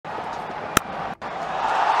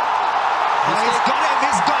he's got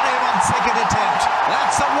him on second attempt.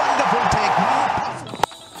 That's a wonderful technique.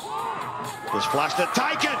 Was flushed and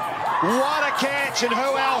taken. What a catch, and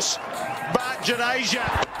who else but Jadeja?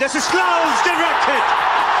 This is close, directed.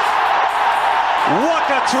 What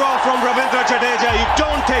a throw from Ravindra Jadeja. You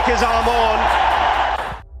don't take his arm on.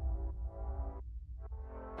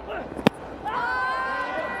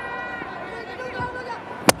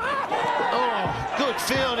 Good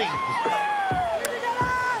fielding.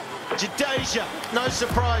 Jadeja, no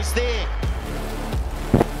surprise there.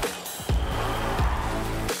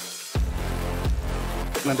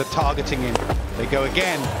 And they're targeting him. They go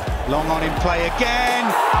again. Long on in play again.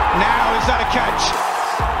 Now is that a catch?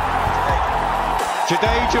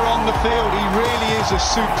 Jadeja on the field. He really is a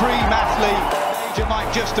supreme athlete. Jadeja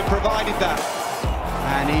might just have provided that.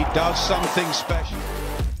 And he does something special.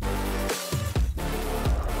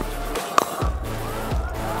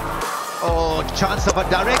 Oh, chance of a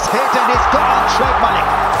direct hit, and it's gone. Shoaib Malik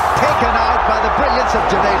taken out by the brilliance of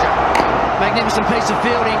Jadeja. Magnificent piece of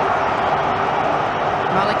fielding.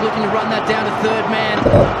 Malik looking to run that down to third man.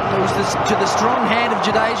 It was to the strong hand of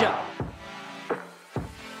Jadeja.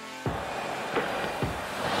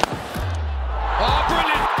 Oh,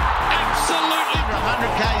 brilliant. Absolutely.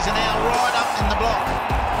 100 k's an hour right up in the block.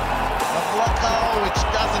 A block hole which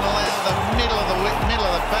doesn't allow the middle of the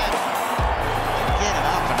bat. Get it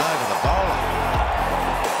up and over the bowler.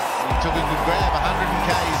 He took a good grab.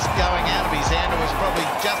 100 k's going out of his hand. It was probably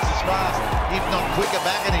just as fast, if not quicker,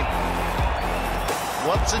 back at him.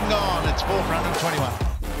 Watson gone. It's 4 for 121.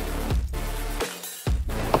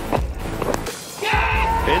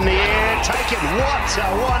 In the air, taken. What a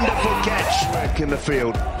wonderful catch. Work in the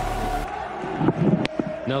field.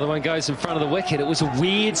 Another one goes in front of the wicket. It was a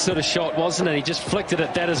weird sort of shot, wasn't it? He just flicked it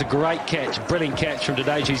at that as a great catch. Brilliant catch from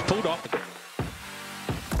Jadeja. He's pulled off.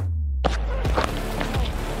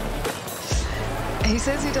 He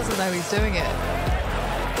says he doesn't know he's doing it.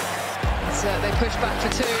 So they push back for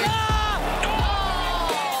two.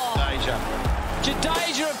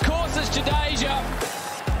 Jadeja, of course, it's Jadeja.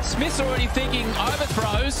 Smith's already thinking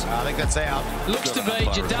overthrows. I think that's out. Looks to be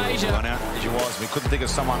Jadeja. Run out as you was. We couldn't think of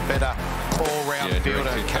someone better. All-round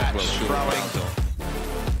fielder, catch, throwing.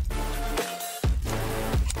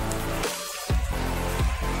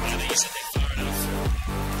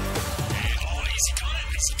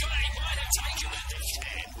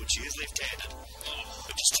 Which is left-handed.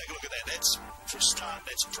 But just take a look at that. That's, for a start,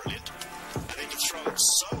 that's brilliant. And then to throw it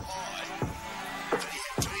so high that he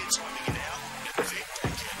had plenty of time to get out and then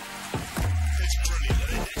back in. That's brilliant. I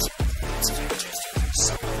think that's fantastic.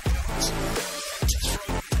 So many guys to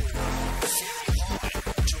throw the ball very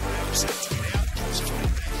high to allow himself to get out, comes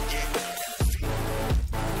flying back again.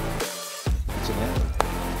 It's an anthem.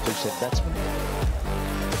 Two-set batsman.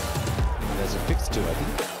 There's a fifth too, I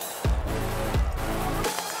think.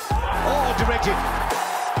 Oh, directed.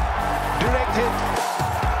 Directed.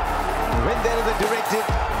 When there is a directive,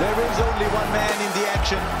 there is only one man in the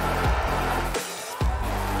action.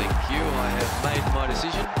 Thank you. I have made my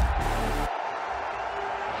decision.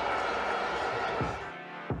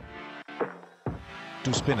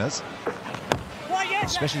 Two spinners.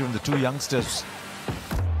 Especially from the two youngsters.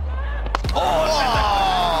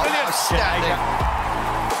 Oh, brilliant. Outstanding.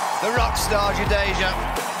 The rock star, Jadeja.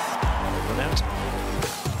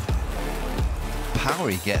 Power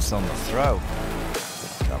he gets on the throw.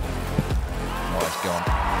 Oh, it's gone.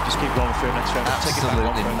 Just keep going for next round.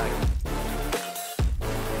 Absolutely.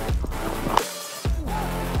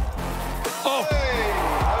 Oh!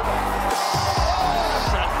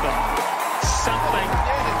 Something.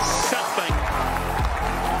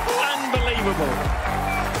 Unbelievable.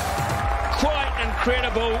 Quite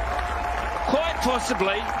incredible. Quite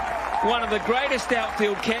possibly one of the greatest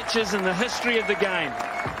outfield catches in the history of the game.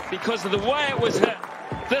 Because of the way it was hit.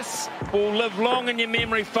 This will live long in your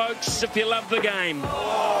memory, folks, if you love the game.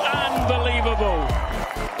 Unbelievable.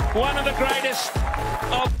 One of the greatest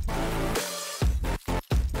of